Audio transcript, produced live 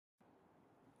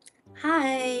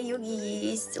Hi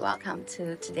yogis, welcome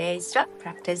to today's stroke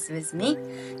practice with me.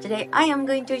 Today I am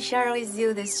going to share with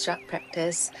you this stroke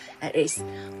practice that is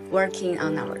working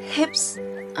on our hips,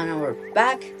 on our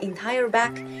back, entire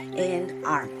back and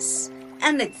arms.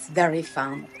 And it's very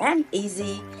fun and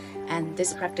easy. And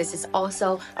this practice is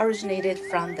also originated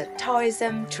from the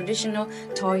Taoism, traditional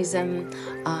Taoism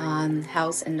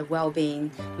health and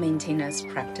well-being maintenance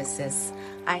practices.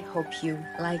 I hope you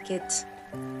like it.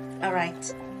 All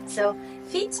right, so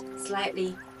feet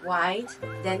slightly wide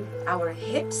than our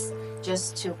hips,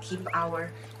 just to keep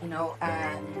our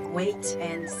weight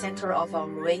and center of our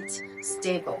weight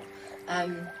stable.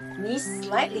 Knees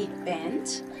slightly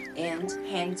bent and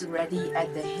hands ready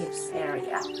at the hips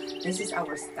area. This is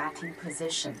our starting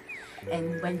position.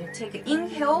 And when you take an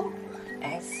inhale,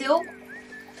 exhale,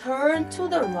 turn to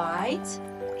the right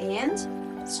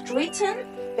and straighten.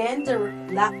 Bend the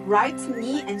right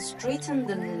knee and straighten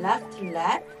the left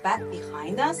leg back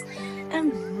behind us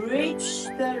and reach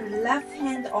the left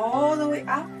hand all the way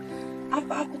up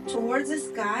towards the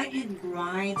sky and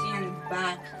right hand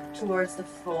back towards the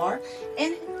floor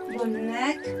and your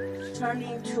neck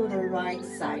turning to the right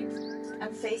side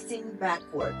and facing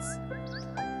backwards.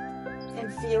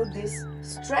 And feel this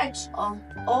stretch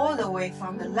all the way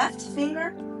from the left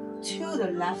finger to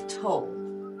the left toe.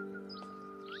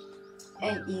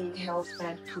 And inhale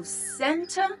back to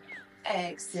center,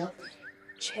 exhale,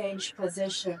 change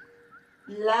position.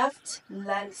 Left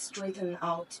leg straighten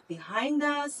out behind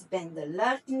us, bend the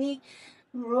left knee,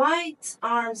 right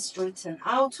arm straighten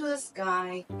out to the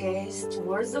sky, gaze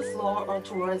towards the floor or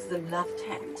towards the left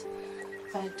hand.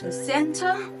 Back to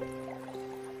center,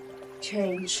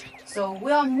 change. So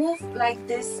we'll move like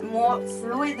this more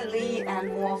fluidly and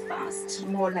more fast,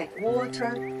 more like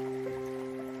water.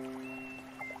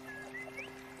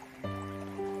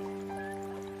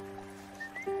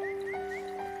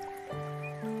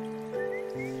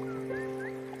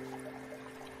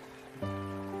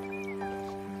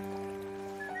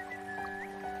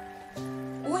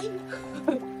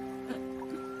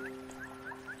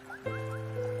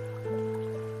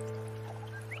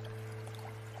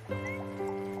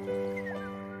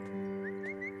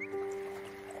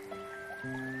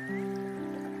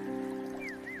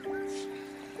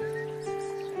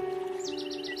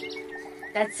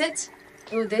 That's it.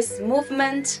 Do this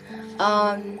movement,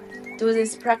 do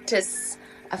this practice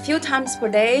a few times per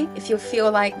day. If you feel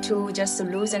like to just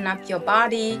loosen up your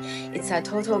body, it's a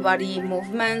total body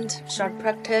movement, short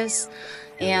practice.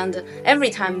 And every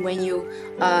time when you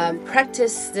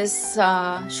practice this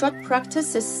short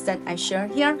practices that I share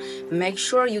here, make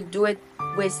sure you do it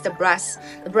with the breath.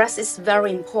 The breath is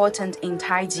very important in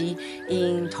Tai Chi,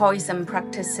 in Taoism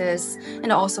practices,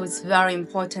 and also it's very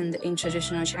important in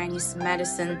traditional Chinese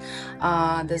medicine,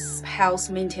 this health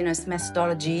maintenance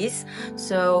methodologies.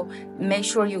 So make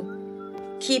sure you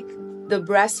keep the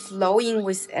breath flowing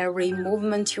with every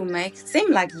movement you make.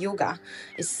 Same like yoga,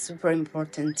 it's super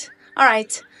important. All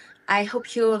right, I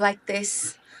hope you like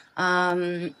this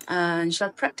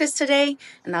short practice today,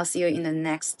 and I'll see you in the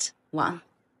next one.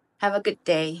 Have a good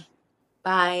day.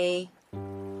 Bye.